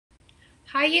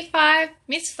Hi Year 5,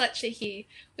 Miss Fletcher here.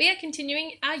 We are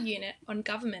continuing our unit on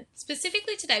government.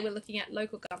 Specifically today we're looking at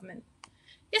local government.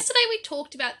 Yesterday we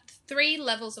talked about 3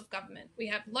 levels of government. We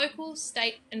have local,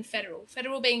 state and federal.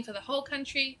 Federal being for the whole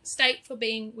country, state for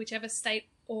being whichever state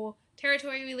or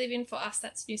territory we live in. For us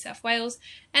that's New South Wales,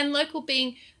 and local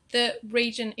being the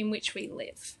region in which we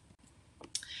live.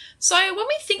 So when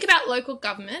we think about local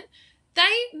government,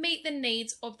 they meet the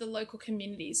needs of the local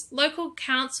communities. Local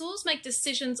councils make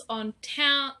decisions on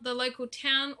the local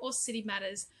town or city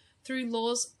matters through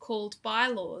laws called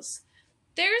bylaws.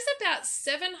 There is about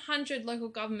 700 local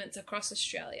governments across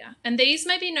Australia, and these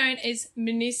may be known as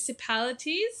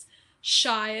municipalities,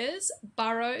 shires,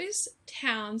 boroughs,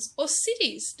 towns, or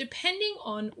cities, depending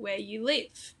on where you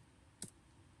live.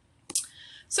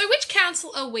 So which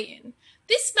council are we in?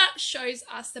 This map shows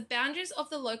us the boundaries of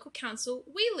the local council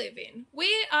we live in.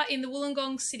 We are in the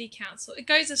Wollongong City Council. It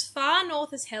goes as far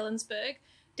north as Helensburgh,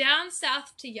 down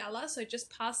south to Yalla, so just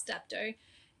past Dapto,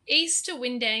 east to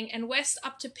Windang, and west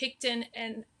up to Picton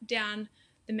and down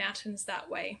the mountains that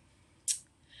way.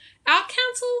 Our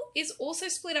council is also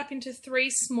split up into 3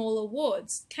 smaller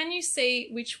wards. Can you see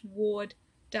which ward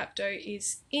Dapto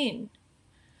is in?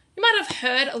 You might have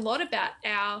heard a lot about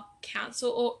our council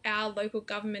or our local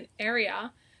government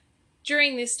area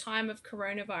during this time of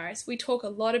coronavirus. We talk a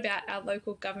lot about our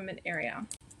local government area.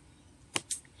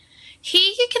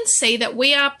 Here you can see that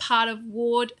we are part of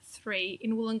Ward 3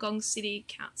 in Wollongong City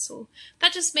Council.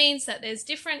 That just means that there's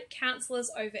different councillors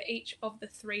over each of the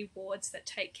 3 wards that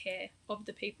take care of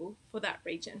the people for that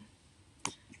region.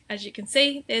 As you can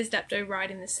see, there's Dapto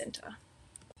right in the centre.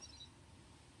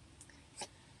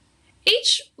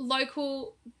 Each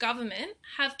local government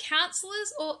have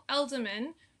councillors or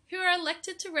aldermen who are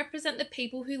elected to represent the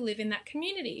people who live in that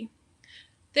community.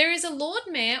 There is a Lord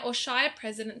Mayor or Shire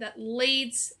President that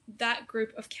leads that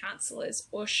group of councillors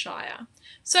or shire.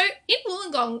 So in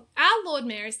Wollongong, our Lord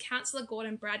Mayor is Councillor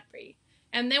Gordon Bradbury,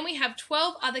 and then we have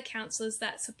 12 other councillors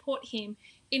that support him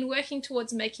in working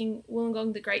towards making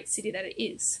Wollongong the great city that it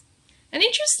is. An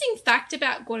interesting fact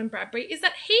about Gordon Bradbury is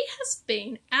that he has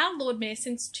been our Lord Mayor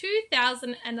since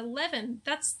 2011.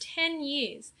 That's 10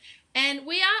 years. And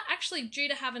we are actually due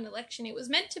to have an election. It was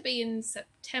meant to be in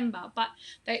September, but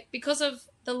because of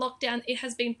the lockdown, it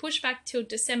has been pushed back till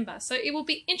December. So it will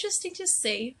be interesting to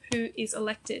see who is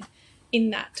elected in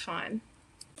that time.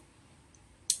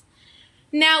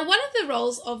 Now, one of the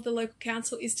roles of the local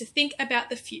council is to think about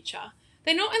the future.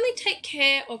 They not only take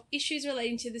care of issues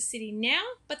relating to the city now,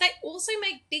 but they also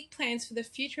make big plans for the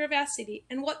future of our city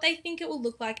and what they think it will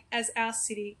look like as our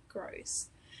city grows.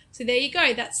 So there you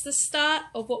go. That's the start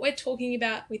of what we're talking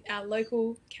about with our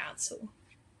local council.